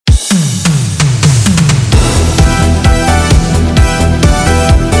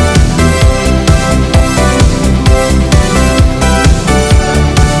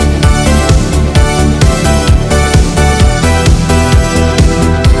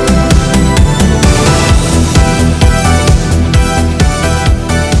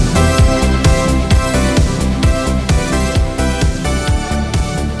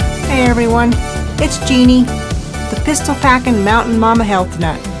It's Jeannie, the pistol-packing mountain mama health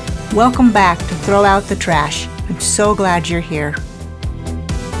nut. Welcome back to Throw Out the Trash. I'm so glad you're here.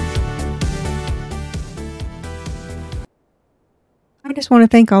 I just want to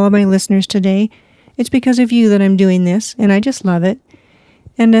thank all of my listeners today. It's because of you that I'm doing this, and I just love it.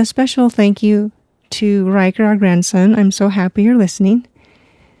 And a special thank you to Riker, our grandson. I'm so happy you're listening.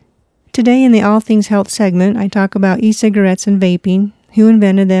 Today in the All Things Health segment, I talk about e-cigarettes and vaping, who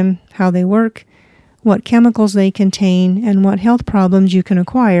invented them, how they work, what chemicals they contain, and what health problems you can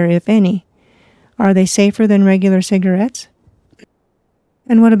acquire, if any. Are they safer than regular cigarettes?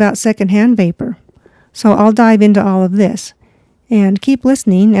 And what about secondhand vapor? So I'll dive into all of this. And keep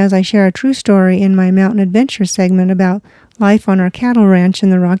listening as I share a true story in my Mountain Adventure segment about life on our cattle ranch in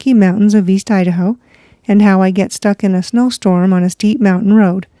the Rocky Mountains of East Idaho, and how I get stuck in a snowstorm on a steep mountain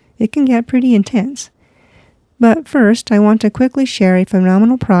road. It can get pretty intense. But first, I want to quickly share a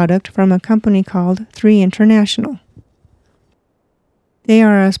phenomenal product from a company called 3 International. They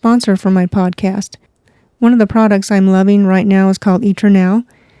are a sponsor for my podcast. One of the products I'm loving right now is called Eternal,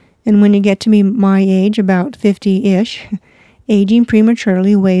 and when you get to be my age, about 50-ish, aging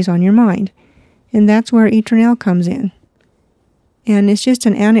prematurely weighs on your mind, and that's where Eternal comes in. And it's just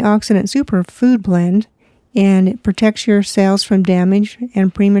an antioxidant superfood blend, and it protects your cells from damage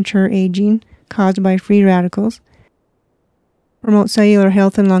and premature aging caused by free radicals, promotes cellular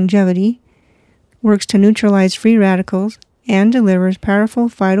health and longevity, works to neutralize free radicals, and delivers powerful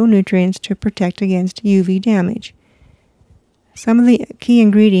phytonutrients to protect against UV damage. Some of the key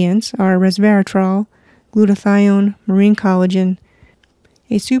ingredients are resveratrol, glutathione, marine collagen,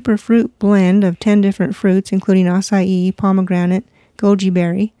 a super fruit blend of 10 different fruits, including acai, pomegranate, goji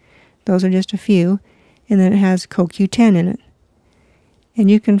berry. Those are just a few. And then it has CoQ10 in it. And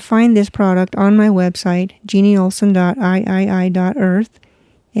you can find this product on my website, jeannieolson.iii.earth,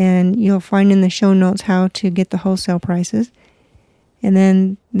 and you'll find in the show notes how to get the wholesale prices. And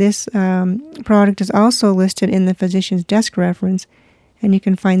then this product is also listed in the physician's desk reference, and you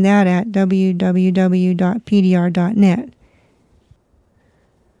can find that at www.pdr.net.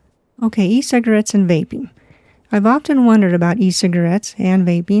 Okay, e-cigarettes and vaping. I've often wondered about e-cigarettes and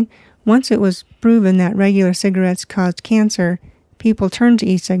vaping. Once it was proven that regular cigarettes caused cancer, people turned to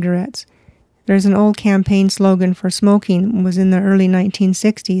e-cigarettes. There's an old campaign slogan for smoking was in the early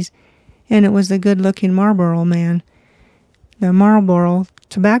 1960s, and it was the good-looking Marlboro Man. The Marlboro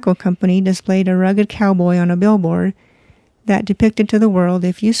Tobacco Company displayed a rugged cowboy on a billboard that depicted to the world,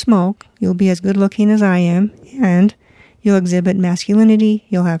 if you smoke, you'll be as good-looking as I am, and you'll exhibit masculinity,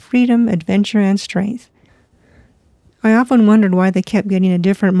 you'll have freedom, adventure, and strength. I often wondered why they kept getting a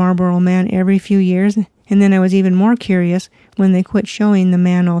different Marlboro Man every few years, and then I was even more curious when they quit showing the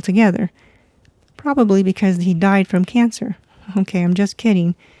man altogether. Probably because he died from cancer. Okay, I'm just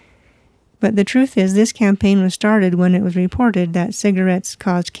kidding. But the truth is, this campaign was started when it was reported that cigarettes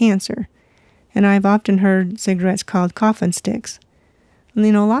caused cancer. And I've often heard cigarettes called coffin sticks.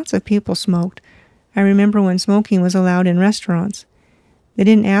 You know, lots of people smoked. I remember when smoking was allowed in restaurants. They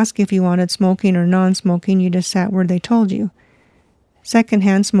didn't ask if you wanted smoking or non-smoking, you just sat where they told you.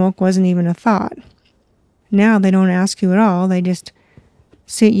 Secondhand smoke wasn't even a thought. Now they don't ask you at all, they just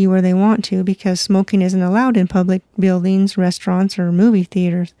sit you where they want to because smoking isn't allowed in public buildings, restaurants, or movie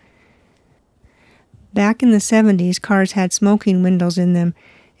theaters. Back in the 70s, cars had smoking windows in them,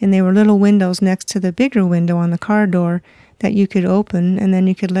 and they were little windows next to the bigger window on the car door that you could open, and then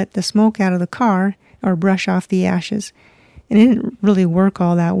you could let the smoke out of the car or brush off the ashes. And it didn't really work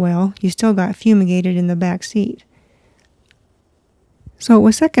all that well. You still got fumigated in the back seat. So it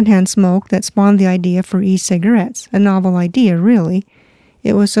was secondhand smoke that spawned the idea for e-cigarettes. A novel idea, really.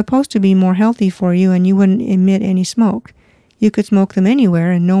 It was supposed to be more healthy for you and you wouldn't emit any smoke. You could smoke them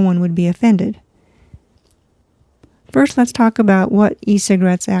anywhere and no one would be offended. First, let's talk about what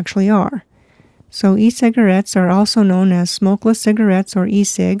e-cigarettes actually are. So e-cigarettes are also known as smokeless cigarettes or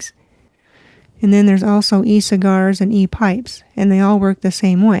e-cigs. And then there's also e-cigars and e-pipes, and they all work the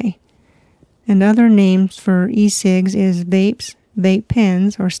same way. And other names for e-cigs is vapes, vape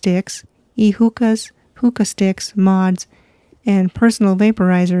pens or sticks, e-hookahs, hookah sticks, mods, and personal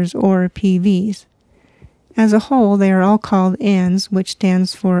vaporizers or PVs. As a whole, they are all called ENDS, which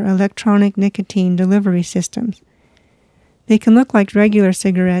stands for Electronic Nicotine Delivery Systems. They can look like regular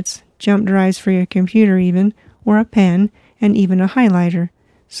cigarettes, jump drives for your computer even, or a pen, and even a highlighter.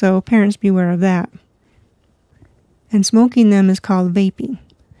 So parents beware of that. And smoking them is called vaping.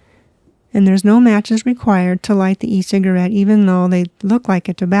 And there's no matches required to light the e-cigarette even though they look like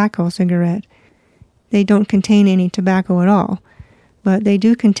a tobacco cigarette. They don't contain any tobacco at all, but they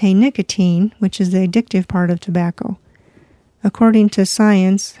do contain nicotine, which is the addictive part of tobacco. According to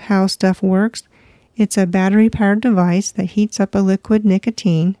science, how stuff works, It's a battery-powered device that heats up a liquid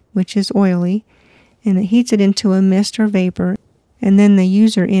nicotine, which is oily, and it heats it into a mist or vapor, and then the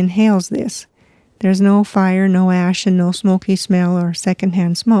user inhales this. There's no fire, no ash, and no smoky smell or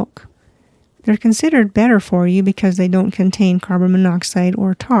secondhand smoke. They're considered better for you because they don't contain carbon monoxide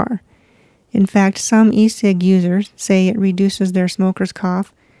or tar. In fact, some e-cig users say it reduces their smoker's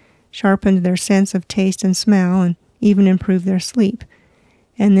cough, sharpened their sense of taste and smell, and even improved their sleep.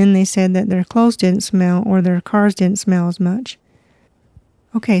 And then they said that their clothes didn't smell or their cars didn't smell as much.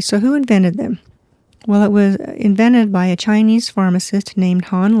 Okay, so who invented them? Well, it was invented by a Chinese pharmacist named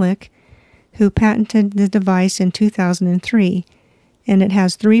Han Lick, who patented the device in 2003, and it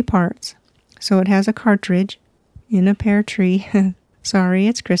has 3 parts. So it has a cartridge in a pear tree. Sorry,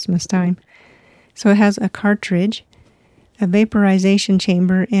 it's Christmas time. So it has a cartridge, a vaporization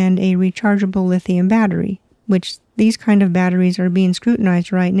chamber, and a rechargeable lithium battery, which these kind of batteries are being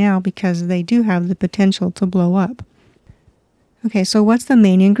scrutinized right now because they do have the potential to blow up. Okay, so what's the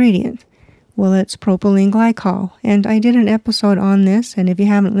main ingredient? Well, it's propylene glycol, and I did an episode on this, and if you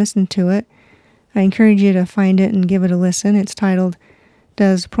haven't listened to it, I encourage you to find it and give it a listen. It's titled,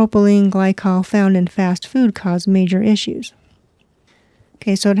 Does Propylene Glycol Found in Fast Food Cause Major Issues?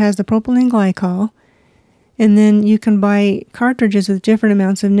 Okay, so it has the propylene glycol, and then you can buy cartridges with different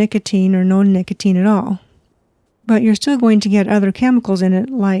amounts of nicotine or no nicotine at all. But you're still going to get other chemicals in it,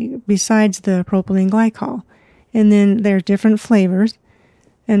 like besides the propylene glycol. And then there's different flavors,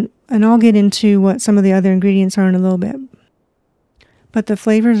 and I'll get into what some of the other ingredients are in a little bit. But the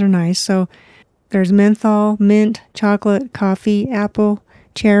flavors are nice, so there's menthol, mint, chocolate, coffee, apple,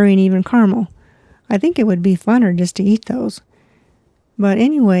 cherry, and even caramel. I think it would be funner just to eat those. But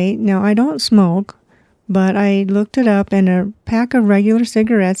anyway, now I don't smoke, but I looked it up, and a pack of regular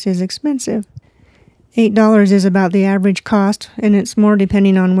cigarettes is expensive. $8 is about the average cost, and it's more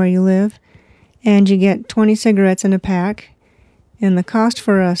depending on where you live. And you get 20 cigarettes in a pack, and the cost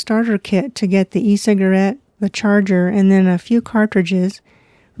for a starter kit to get the e-cigarette, the charger, and then a few cartridges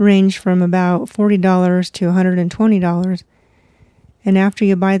range from about $40 to $120. And after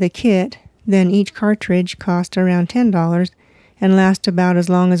you buy the kit, then each cartridge costs around $10 and lasts about as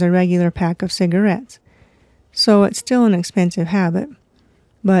long as a regular pack of cigarettes. So it's still an expensive habit.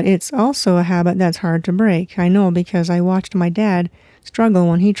 But it's also a habit that's hard to break. I know because I watched my dad struggle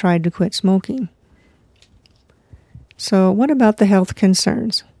when he tried to quit smoking. So what about the health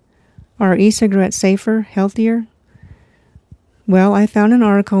concerns? Are e-cigarettes safer, healthier? Well, I found an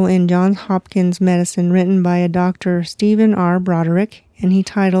article in Johns Hopkins Medicine written by a Dr. Stephen R. Broderick, and he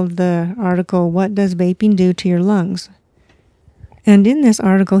titled the article, What Does Vaping Do to Your Lungs? And in this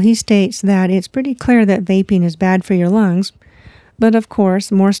article, he states that it's pretty clear that vaping is bad for your lungs, but of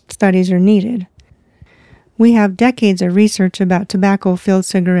course, more studies are needed. We have decades of research about tobacco-filled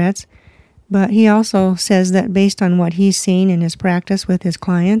cigarettes, but he also says that based on what he's seen in his practice with his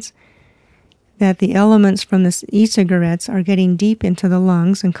clients, that the elements from the e-cigarettes are getting deep into the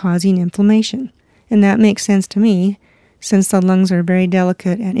lungs and causing inflammation. And that makes sense to me, since the lungs are very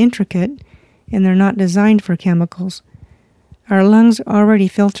delicate and intricate, and they're not designed for chemicals. Our lungs already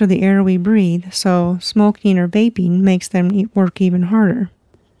filter the air we breathe, so smoking or vaping makes them work even harder.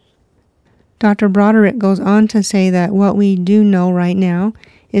 Dr. Broderick goes on to say that what we do know right now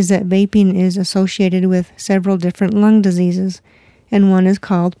is that vaping is associated with several different lung diseases, and one is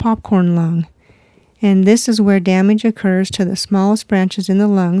called popcorn lung. And this is where damage occurs to the smallest branches in the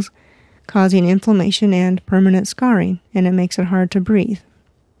lungs, causing inflammation and permanent scarring, and it makes it hard to breathe.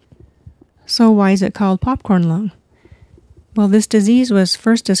 So why is it called popcorn lung? Well, this disease was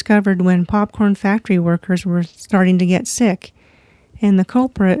first discovered when popcorn factory workers were starting to get sick, and the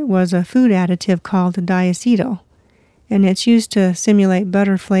culprit was a food additive called diacetyl, and it's used to simulate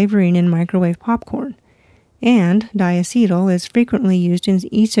butter flavoring in microwave popcorn. And diacetyl is frequently used in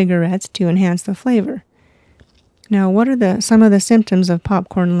e-cigarettes to enhance the flavor. Now, what are some of the symptoms of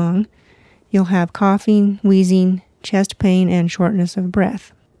popcorn lung? You'll have coughing, wheezing, chest pain, and shortness of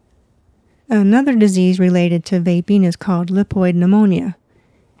breath. Another disease related to vaping is called lipoid pneumonia,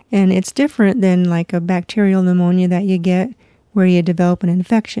 and it's different than like a bacterial pneumonia that you get where you develop an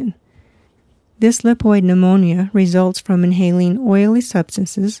infection. This lipoid pneumonia results from inhaling oily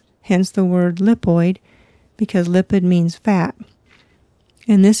substances, hence the word lipoid, because lipid means fat.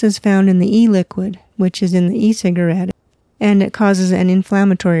 And this is found in the e-liquid, which is in the e-cigarette, and it causes an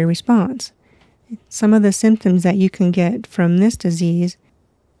inflammatory response. Some of the symptoms that you can get from this disease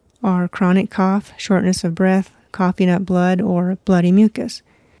are chronic cough, shortness of breath, coughing up blood, or bloody mucus.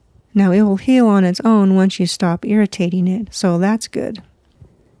 Now, it will heal on its own once you stop irritating it, so that's good.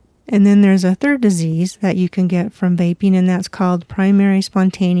 And then there's a third disease that you can get from vaping, and that's called primary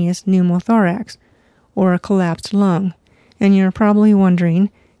spontaneous pneumothorax, or a collapsed lung. And you're probably wondering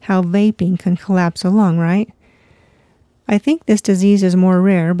how vaping can collapse a lung, right? I think this disease is more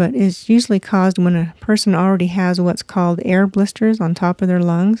rare, but is usually caused when a person already has what's called air blisters on top of their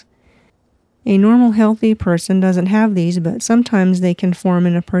lungs. A normal, healthy person doesn't have these, but sometimes they can form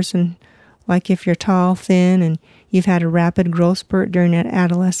in a person, like if you're tall, thin, and you've had a rapid growth spurt during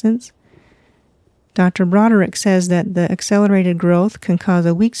adolescence. Dr. Broderick says that the accelerated growth can cause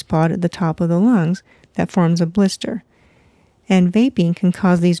a weak spot at the top of the lungs that forms a blister. And vaping can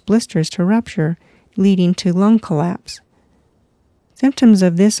cause these blisters to rupture, leading to lung collapse. Symptoms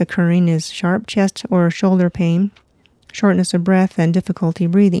of this occurring is sharp chest or shoulder pain, shortness of breath, and difficulty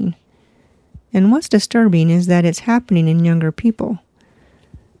breathing. And what's disturbing is that it's happening in younger people.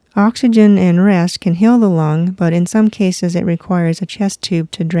 Oxygen and rest can heal the lung, but in some cases it requires a chest tube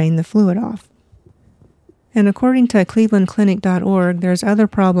to drain the fluid off. And according to clevelandclinic.org, there's other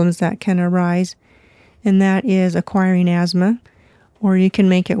problems that can arise, and that is acquiring asthma, or you can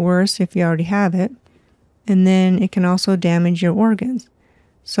make it worse if you already have it, and then it can also damage your organs.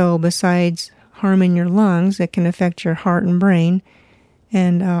 So besides harming your lungs, it can affect your heart and brain,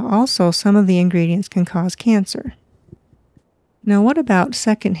 and also some of the ingredients can cause cancer. Now, what about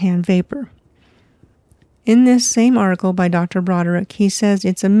secondhand vapor? In this same article by Dr. Broderick, he says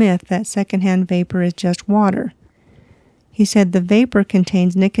it's a myth that secondhand vapor is just water. He said the vapor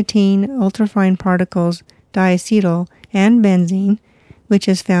contains nicotine, ultrafine particles, diacetyl, and benzene, which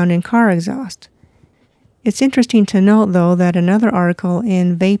is found in car exhaust. It's interesting to note, though, that another article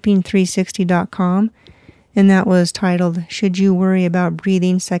in vaping360.com, and that was titled, "Should You Worry About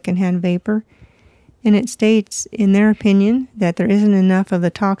Breathing Secondhand Vapor?" And it states, in their opinion, that there isn't enough of the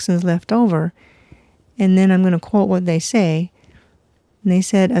toxins left over. And then I'm going to quote what they say. And they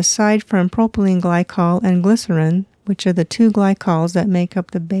said, aside from propylene glycol and glycerin, which are the two glycols that make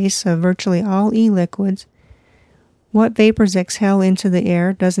up the base of virtually all e-liquids, what vapors exhale into the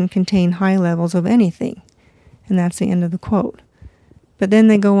air doesn't contain high levels of anything. And that's the end of the quote. But then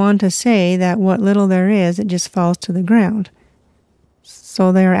they go on to say that what little there is, it just falls to the ground.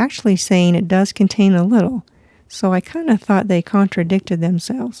 So they're actually saying it does contain a little. So I kind of thought they contradicted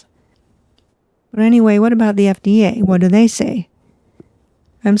themselves. But anyway, what about the FDA? What do they say?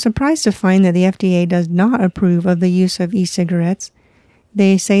 I'm surprised to find that the FDA does not approve of the use of e-cigarettes.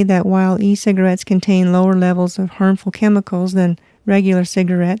 They say that while e-cigarettes contain lower levels of harmful chemicals than regular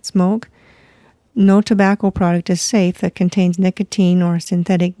cigarette smoke, no tobacco product is safe that contains nicotine or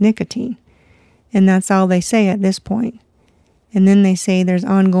synthetic nicotine. And that's all they say at this point. And then they say there's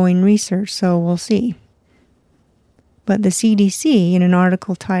ongoing research, so we'll see. But the CDC, in an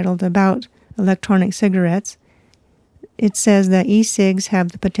article titled About Electronic Cigarettes, it says that e-cigs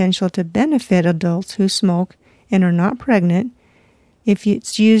have the potential to benefit adults who smoke and are not pregnant if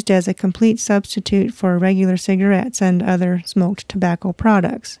it's used as a complete substitute for regular cigarettes and other smoked tobacco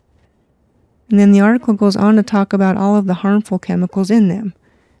products. And then the article goes on to talk about all of the harmful chemicals in them.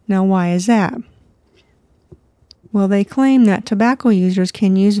 Now, why is that? Well, they claim that tobacco users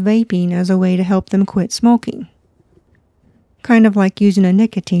can use vaping as a way to help them quit smoking. Kind of like using a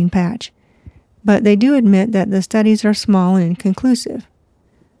nicotine patch. But they do admit that the studies are small and inconclusive.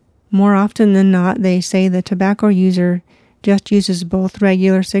 More often than not, they say the tobacco user just uses both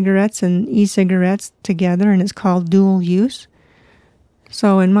regular cigarettes and e-cigarettes together, and it's called dual use.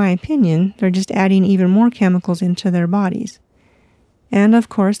 So in my opinion, they're just adding even more chemicals into their bodies. And of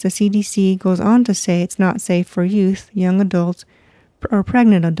course, the CDC goes on to say it's not safe for youth, young adults, or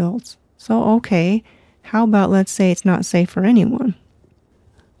pregnant adults. So okay, how about let's say it's not safe for anyone?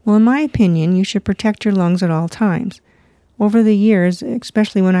 Well, in my opinion, you should protect your lungs at all times. Over the years,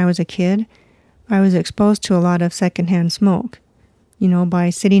 especially when I was a kid, I was exposed to a lot of secondhand smoke. By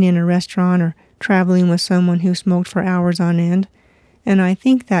sitting in a restaurant or traveling with someone who smoked for hours on end. And I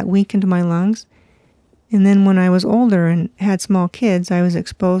think that weakened my lungs. And then when I was older and had small kids, I was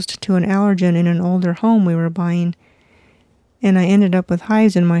exposed to an allergen in an older home we were buying. And I ended up with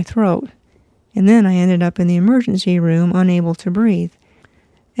hives in my throat. And then I ended up in the emergency room unable to breathe.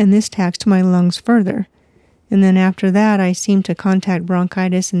 And this taxed my lungs further. And then after that, I seemed to contact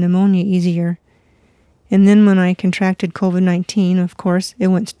bronchitis and pneumonia easier. And then when I contracted COVID-19, of course, it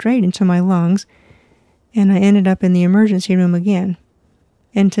went straight into my lungs, and I ended up in the emergency room again.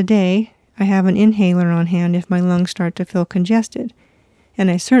 And today, I have an inhaler on hand if my lungs start to feel congested. And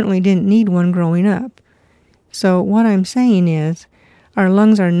I certainly didn't need one growing up. So what I'm saying is, our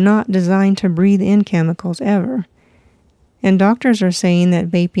lungs are not designed to breathe in chemicals ever. And doctors are saying that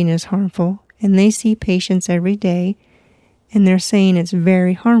vaping is harmful, and they see patients every day, and they're saying it's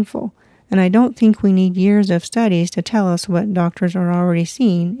very harmful. And I don't think we need years of studies to tell us what doctors are already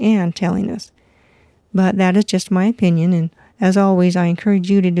seeing and telling us. But that is just my opinion, and as always, I encourage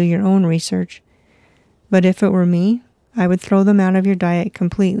you to do your own research. But if it were me, I would throw them out of your diet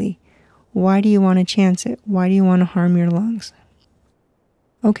completely. Why do you want to chance it? Why do you want to harm your lungs?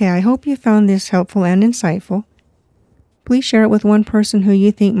 Okay, I hope you found this helpful and insightful. Please share it with one person who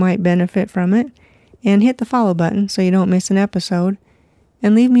you think might benefit from it, and hit the follow button so you don't miss an episode,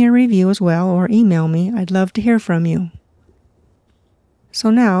 and leave me a review as well or email me. I'd love to hear from you. So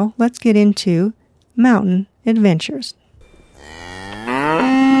now, let's get into mountain adventures.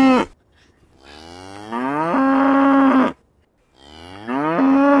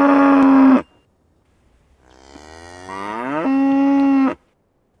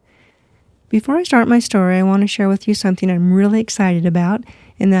 Before I start my story, I want to share with you something I'm really excited about,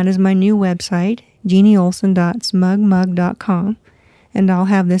 and that is my new website, jeannieolson.smugmug.com, and I'll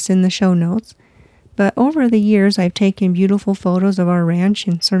have this in the show notes. But over the years, I've taken beautiful photos of our ranch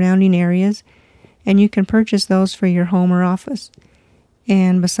and surrounding areas, and you can purchase those for your home or office.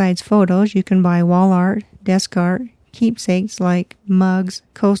 And besides photos, you can buy wall art, desk art, keepsakes like mugs,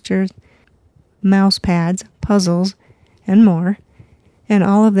 coasters, mouse pads, puzzles, and more. And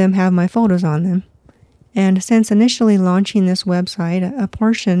all of them have my photos on them. And since initially launching this website, a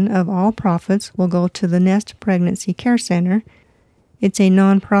portion of all profits will go to the Nest Pregnancy Care Center. It's a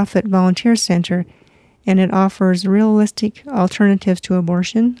nonprofit volunteer center, and it offers realistic alternatives to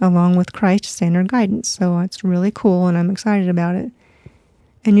abortion along with Christ-centered guidance. So it's really cool, and I'm excited about it.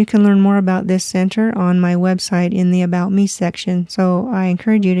 And you can learn more about this center on my website in the About Me section, so I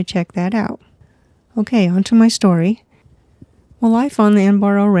encourage you to check that out. Okay, on to my story. Well, life on the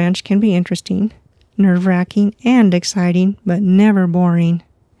Embaro Ranch can be interesting, nerve-wracking, and exciting, but never boring.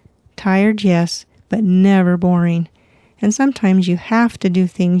 Tired, yes, but never boring. And sometimes you have to do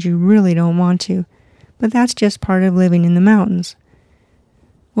things you really don't want to, but that's just part of living in the mountains.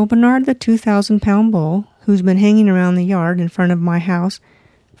 Well, Bernard, the 2,000-pound bull, who's been hanging around the yard in front of my house,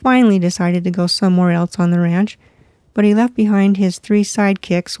 finally decided to go somewhere else on the ranch, but he left behind his 3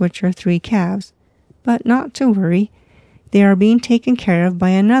 sidekicks, which are 3 calves. But not to worry. They are being taken care of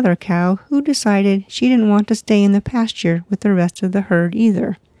by another cow who decided she didn't want to stay in the pasture with the rest of the herd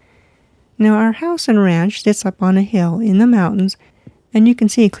either. Now, our house and ranch sits up on a hill in the mountains, and you can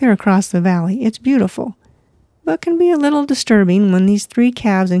see clear across the valley. It's beautiful, but can be a little disturbing when these 3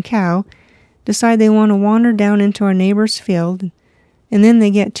 calves and cow decide they want to wander down into our neighbor's field, and then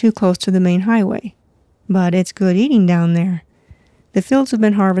they get too close to the main highway. But it's good eating down there. The fields have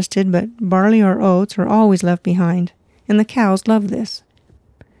been harvested, but barley or oats are always left behind, and the cows love this.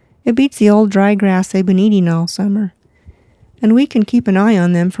 It beats the old dry grass they've been eating all summer. And we can keep an eye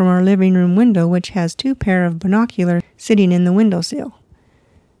on them from our living room window, which has 2 pair of binoculars sitting in the windowsill.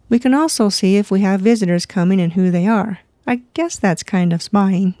 We can also see if we have visitors coming and who they are. I guess that's kind of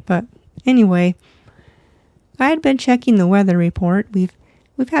spying, but anyway, I had been checking the weather report. We've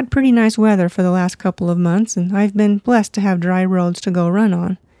had pretty nice weather for the last couple of months, and I've been blessed to have dry roads to go run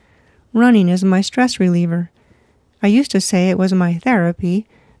on. Running is my stress reliever. I used to say it was my therapy,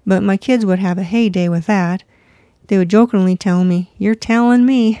 but my kids would have a heyday with that. They would jokingly tell me, "You're telling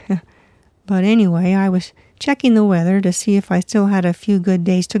me." But anyway, I was checking the weather to see if I still had a few good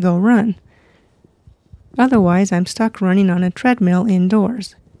days to go run. Otherwise, I'm stuck running on a treadmill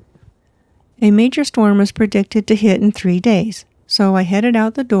indoors. A major storm was predicted to hit in 3 days, so I headed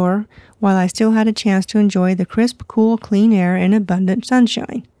out the door while I still had a chance to enjoy the crisp, cool, clean air and abundant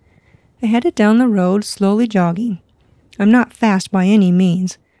sunshine. I headed down the road, slowly jogging. I'm not fast by any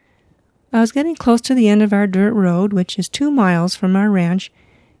means. I was getting close to the end of our dirt road, which is 2 miles from our ranch,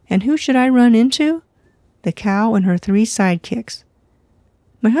 and who should I run into? The cow and her 3 sidekicks.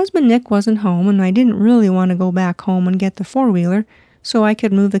 My husband Nick wasn't home, and I didn't really want to go back home and get the 4-wheeler so I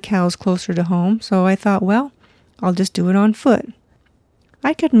could move the cows closer to home, so I thought, well, I'll just do it on foot.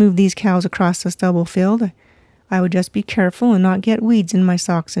 I could move these cows across the stubble field. I would just be careful and not get weeds in my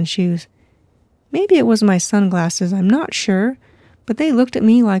socks and shoes. Maybe it was my sunglasses, I'm not sure, but they looked at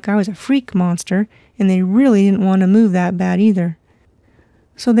me like I was a freak monster, and they really didn't want to move that bad either.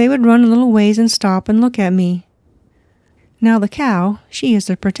 So they would run a little ways and stop and look at me. Now the cow, she is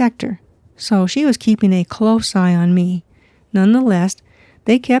the protector, so she was keeping a close eye on me. Nonetheless,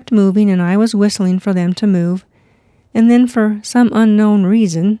 they kept moving and I was whistling for them to move, and then for some unknown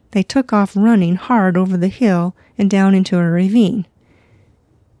reason, they took off running hard over the hill and down into a ravine.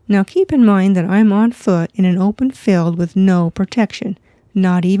 Now keep in mind that I'm on foot in an open field with no protection,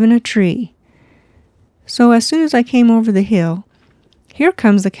 not even a tree. So as soon as I came over the hill, here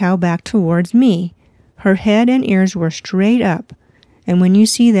comes the cow back towards me. Her head and ears were straight up, and when you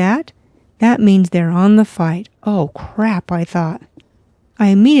see that, that means they're on the fight. Oh crap, I thought. I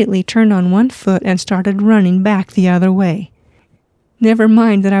immediately turned on one foot and started running back the other way. Never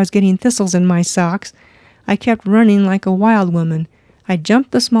mind that I was getting thistles in my socks. I kept running like a wild woman. I jumped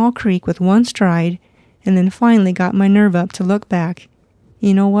the small creek with one stride, and then finally got my nerve up to look back.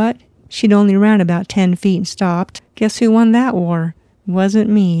 You know what? She'd only ran about 10 feet and stopped. Guess who won that war? Wasn't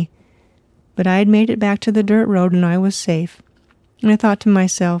me. But I had made it back to the dirt road and I was safe. And I thought to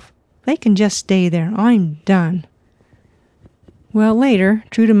myself, they can just stay there. I'm done. Well, later,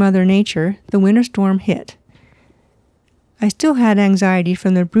 true to Mother Nature, the winter storm hit. I still had anxiety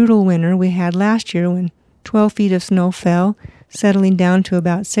from the brutal winter we had last year when 12 feet of snow fell, settling down to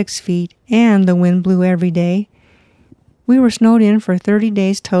about 6 feet, and the wind blew every day. We were snowed in for 30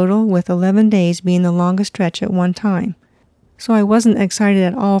 days total, with 11 days being the longest stretch at one time. So I wasn't excited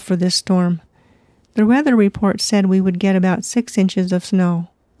at all for this storm. The weather report said we would get about 6 inches of snow.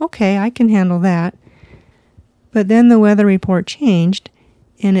 Okay, I can handle that. But then the weather report changed,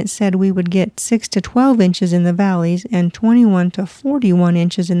 and it said we would get 6 to 12 inches in the valleys and 21 to 41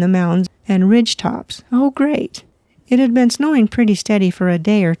 inches in the mountains and ridge tops. Oh, great. It had been snowing pretty steady for a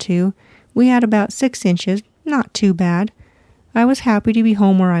day or two. We had about 6 inches, not too bad. I was happy to be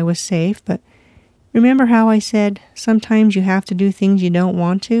home where I was safe, but remember how I said sometimes you have to do things you don't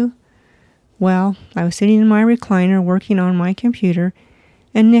want to? Well, I was sitting in my recliner working on my computer,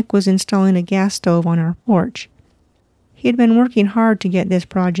 and Nick was installing a gas stove on our porch. He had been working hard to get this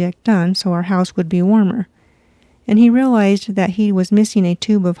project done so our house would be warmer, and he realized that he was missing a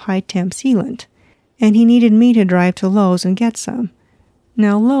tube of high-temp sealant, and he needed me to drive to Lowe's and get some.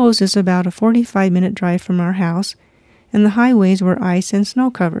 Now, Lowe's is about a 45-minute drive from our house, and the highways were ice and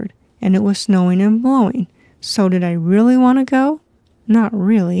snow-covered, and it was snowing and blowing. So did I really want to go? Not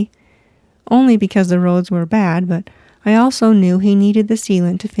really. Only because the roads were bad, but I also knew he needed the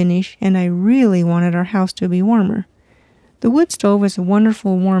sealant to finish, and I really wanted our house to be warmer. The wood stove is a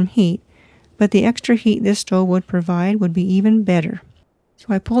wonderful warm heat, but the extra heat this stove would provide would be even better. So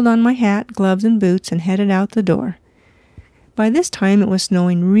I pulled on my hat, gloves, and boots and headed out the door. By this time it was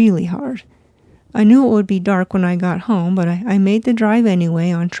snowing really hard. I knew it would be dark when I got home, but I made the drive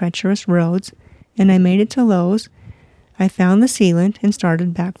anyway on treacherous roads, and I made it to Lowe's. I found the sealant and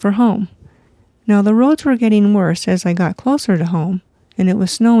started back for home. Now the roads were getting worse as I got closer to home, and it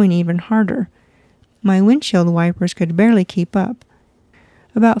was snowing even harder. My windshield wipers could barely keep up.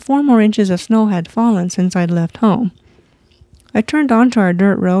 About 4 more inches of snow had fallen since I'd left home. I turned onto our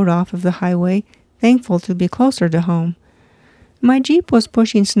dirt road off of the highway, thankful to be closer to home. My Jeep was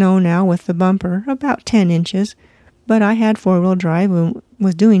pushing snow now with the bumper, about 10 inches, but I had 4-wheel drive and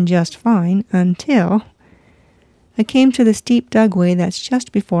was doing just fine until I came to the steep dugway that's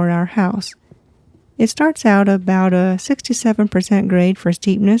just before our house. It starts out about a 67% grade for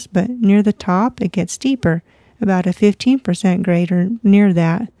steepness, but near the top it gets steeper, about a 15% grade or near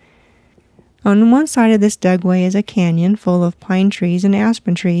that. On one side of this dugway is a canyon full of pine trees and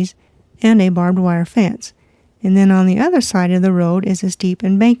aspen trees and a barbed wire fence, and then on the other side of the road is a steep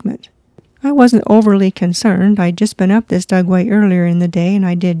embankment. I wasn't overly concerned. I'd just been up this dugway earlier in the day and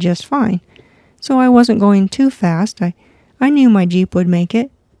I did just fine, so I wasn't going too fast. I knew my Jeep would make it.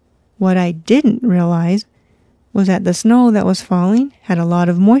 What I didn't realize was that the snow that was falling had a lot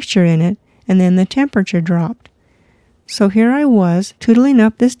of moisture in it, and then the temperature dropped. So here I was, tootling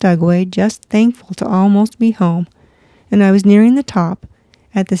up this dugway, just thankful to almost be home, and I was nearing the top,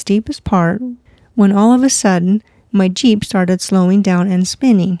 at the steepest part, when all of a sudden, my Jeep started slowing down and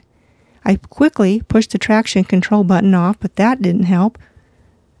spinning. I quickly pushed the traction control button off, but that didn't help.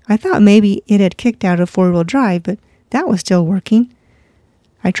 I thought maybe it had kicked out of 4-wheel drive, but that was still working.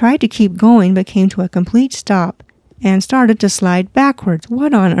 I tried to keep going, but came to a complete stop and started to slide backwards.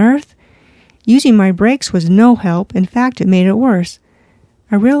 What on earth? Using my brakes was no help. In fact, it made it worse.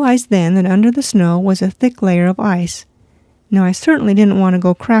 I realized then that under the snow was a thick layer of ice. Now, I certainly didn't want to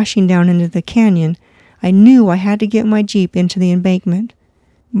go crashing down into the canyon. I knew I had to get my Jeep into the embankment.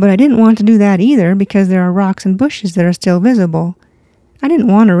 But I didn't want to do that either because there are rocks and bushes that are still visible. I didn't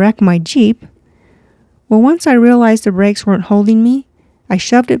want to wreck my Jeep. Well, once I realized the brakes weren't holding me, I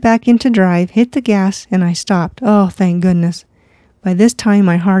shoved it back into drive, hit the gas, and I stopped. Oh, thank goodness. By this time,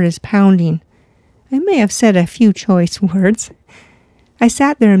 my heart is pounding. I may have said a few choice words. I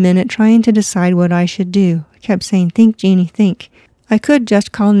sat there a minute trying to decide what I should do. I kept saying, think, Jeannie, think. I could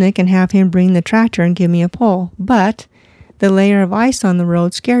just call Nick and have him bring the tractor and give me a pull, but the layer of ice on the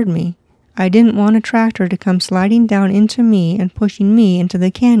road scared me. I didn't want a tractor to come sliding down into me and pushing me into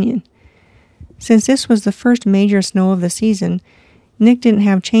the canyon. Since this was the first major snow of the season, Nick didn't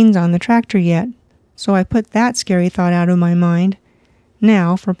have chains on the tractor yet, so I put that scary thought out of my mind.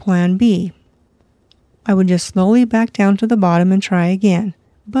 Now for plan B. I would just slowly back down to the bottom and try again.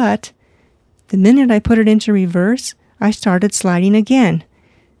 But the minute I put it into reverse, I started sliding again.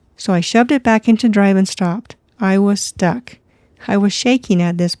 So I shoved it back into drive and stopped. I was stuck. I was shaking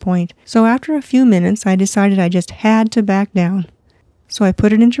at this point. So after a few minutes, I decided I just had to back down. So I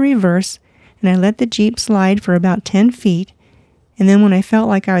put it into reverse, and I let the Jeep slide for about 10 feet, and then when I felt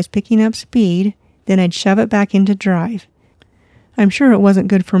like I was picking up speed, then I'd shove it back into drive. I'm sure it wasn't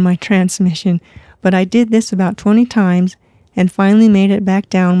good for my transmission, but I did this about 20 times and finally made it back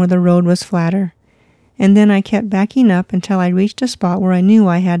down where the road was flatter. And then I kept backing up until I reached a spot where I knew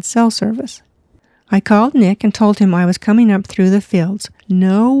I had cell service. I called Nick and told him I was coming up through the fields.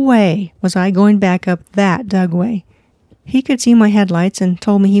 No way was I going back up that dugway. He could see my headlights and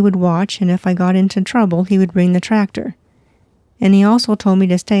told me he would watch, and if I got into trouble, he would bring the tractor. And he also told me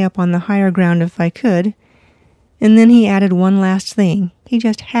to stay up on the higher ground if I could. And then he added one last thing. He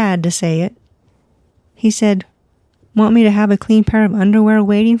just had to say it. He said, "Want me to have a clean pair of underwear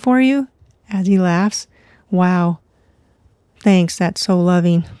waiting for you?" As he laughs. Wow. Thanks, that's so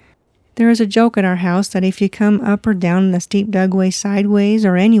loving. There is a joke at our house that if you come up or down the steep dugway sideways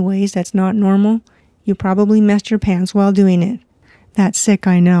or anyways that's not normal, you probably messed your pants while doing it. That's sick,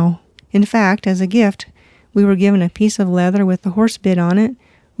 I know. In fact, as a gift, we were given a piece of leather with the horse bit on it,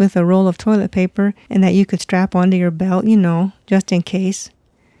 with a roll of toilet paper, and that you could strap onto your belt, just in case.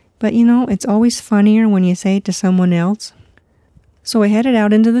 But it's always funnier when you say it to someone else. So I headed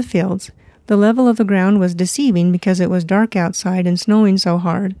out into the fields. The level of the ground was deceiving because it was dark outside and snowing so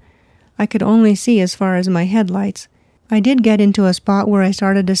hard. I could only see as far as my headlights. I did get into a spot where I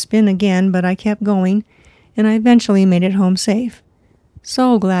started to spin again, but I kept going, and I eventually made it home safe.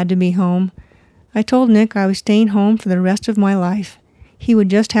 So glad to be home. I told Nick I was staying home for the rest of my life. He would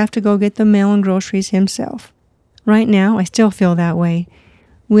just have to go get the mail and groceries himself. Right now, I still feel that way.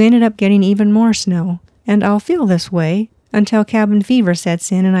 We ended up getting even more snow, and I'll feel this way until cabin fever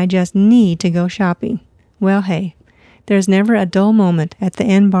sets in and I just need to go shopping. Well, hey, there's never a dull moment at the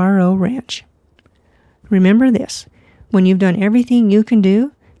Enbaro Ranch. Remember this, when you've done everything you can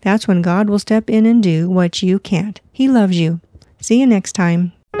do, that's when God will step in and do what you can't. He loves you. See you next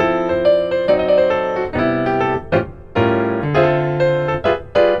time.